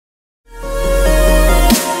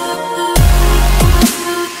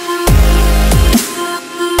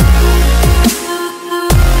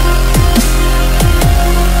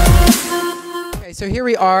here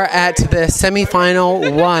we are at the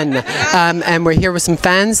semi-final one, and we're here with some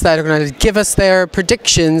fans that are going to give us their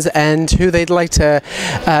predictions and who they'd like to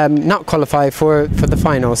not qualify for the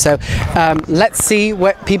final. So let's see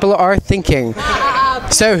what people are thinking.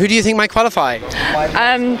 So who do you think might qualify?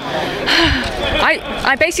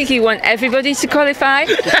 I basically want everybody to qualify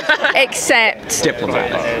except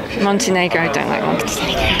Montenegro. I don't like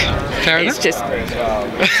Montenegro. Fair it's enough. Just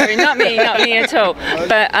sorry, not me at all.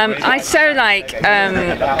 But I so like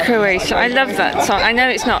Croatia. I love that song. I know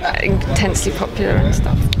it's not intensely popular and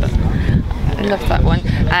stuff, but I love that one.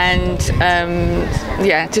 And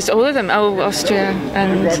yeah, just all of them. Oh, Austria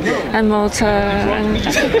and Malta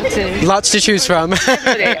and lots to choose from.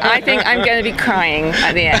 everybody. I think I'm going to be crying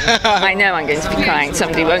at the end. I know I'm going to be crying.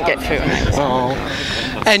 Somebody won't get through.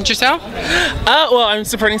 And yourself? Well, I'm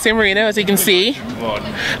supporting San Marino, as you can see.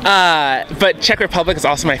 But Czech Republic is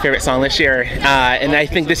also my favorite song this year, and I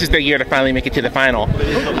think this is their year to finally make it to the final.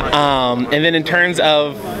 And then in terms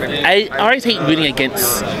of, I always hate rooting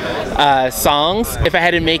against songs. If I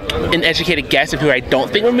had to make an educated guess of who I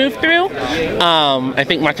don't think will move through, I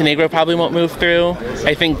think Montenegro probably won't move through.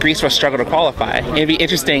 I think Greece will struggle to qualify. It'd be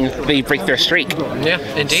interesting if they break their streak. Yeah,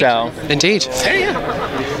 indeed. So, indeed.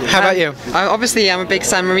 How about you? Obviously, I'm a big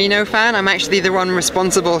San Marino fan. I'm actually the one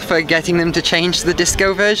responsible for getting them to change the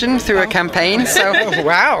disco version through a campaign. So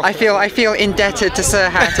wow. I feel indebted to Sir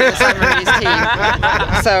Hat and the San Marino's team.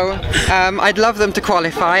 So I'd love them to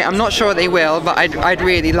qualify. I'm not sure they will, but I'd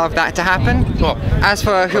really love that to happen. Well, as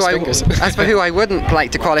for who I wouldn't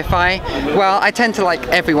like to qualify, well, I tend to like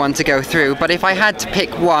everyone to go through. But if I had to pick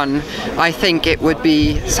one, I think it would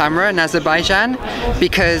be Samara and Azerbaijan,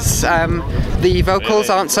 because the vocals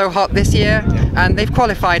aren't so hot this year, and they've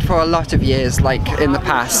qualified for a lot of years, like in the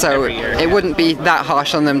past, so it wouldn't be that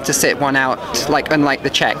harsh on them to sit one out, like unlike the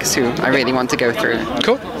Czechs, who I really want to go through.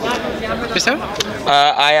 Cool. Yourself?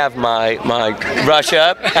 I have my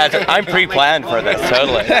Russia. I'm pre-planned for this,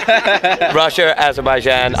 totally. Russia,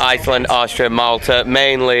 Azerbaijan, Iceland, Austria, Malta.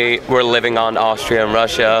 Mainly, we're living on Austria and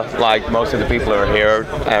Russia. Like most of the people who are here,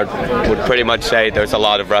 I would pretty much say there's a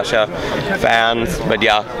lot of Russia fans. But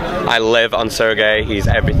yeah, I live on Sergei. He's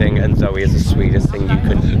everything, and Zoe is the sweetest thing you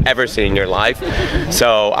could ever see in your life.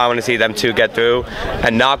 So I want to see them two get through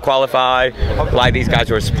and not qualify. Like these guys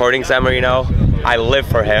who are supporting San Marino. I live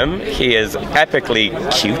for him. He is epically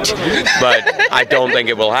cute, but I don't think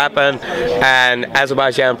it will happen. And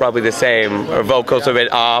Azerbaijan probably the same. Her vocals are a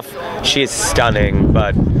bit off. She's stunning,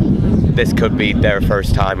 but this could be their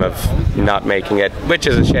first time of not making it, which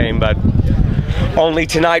is a shame, but only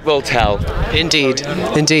tonight will tell. Indeed,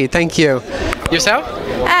 indeed. Thank you. Yourself?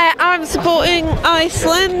 I'm supporting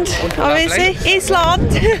Iceland, obviously.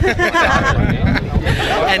 Iceland.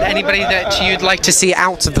 And anybody that you'd like to see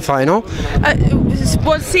out of the final?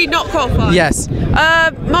 Was he not qualified? Yes.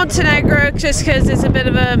 Montenegro, just because it's a bit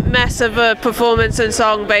of a mess of a performance and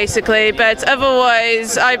song, basically. But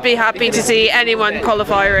otherwise, I'd be happy to see anyone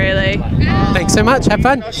qualify, really. Thanks so much. Have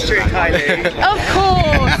fun. Of course.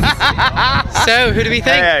 So, who do we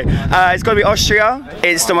think? It's got to be Austria.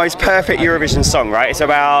 It's the most perfect Eurovision song, right? It's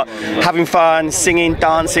about having fun, singing,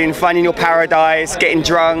 dancing, finding your paradise, getting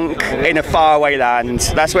drunk in a faraway land.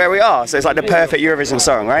 That's where we are. So it's like the perfect Eurovision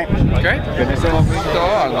song, right? Great.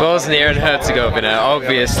 Bosnia and Herzegovina,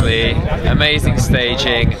 obviously. Amazing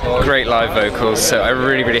staging, great live vocals. So I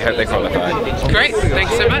really, really hope they qualify. Great.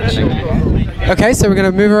 Thanks so much. Okay, so we're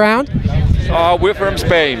going to move around. We're from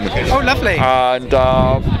Spain. Oh, lovely. And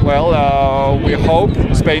well, we hope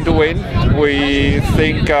Spain to win. We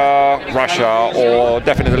think Russia or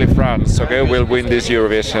definitely France, okay, will win this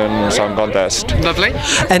Eurovision Song Contest. Lovely.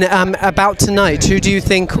 And about tonight, who do you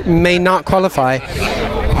think may not qualify?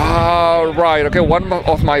 Right, okay, one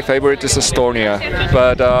of my favorites is Estonia,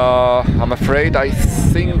 but I'm afraid I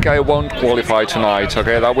think I won't qualify tonight,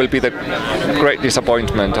 okay? That will be the great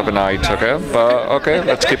disappointment of the night, okay? But okay,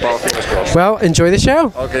 let's keep our fingers crossed. Well, enjoy the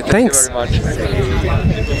show. Okay, thanks. Thank you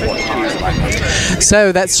very much.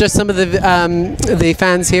 So that's just some of the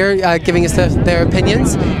fans here giving us their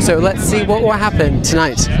opinions. So let's see what will happen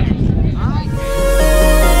tonight.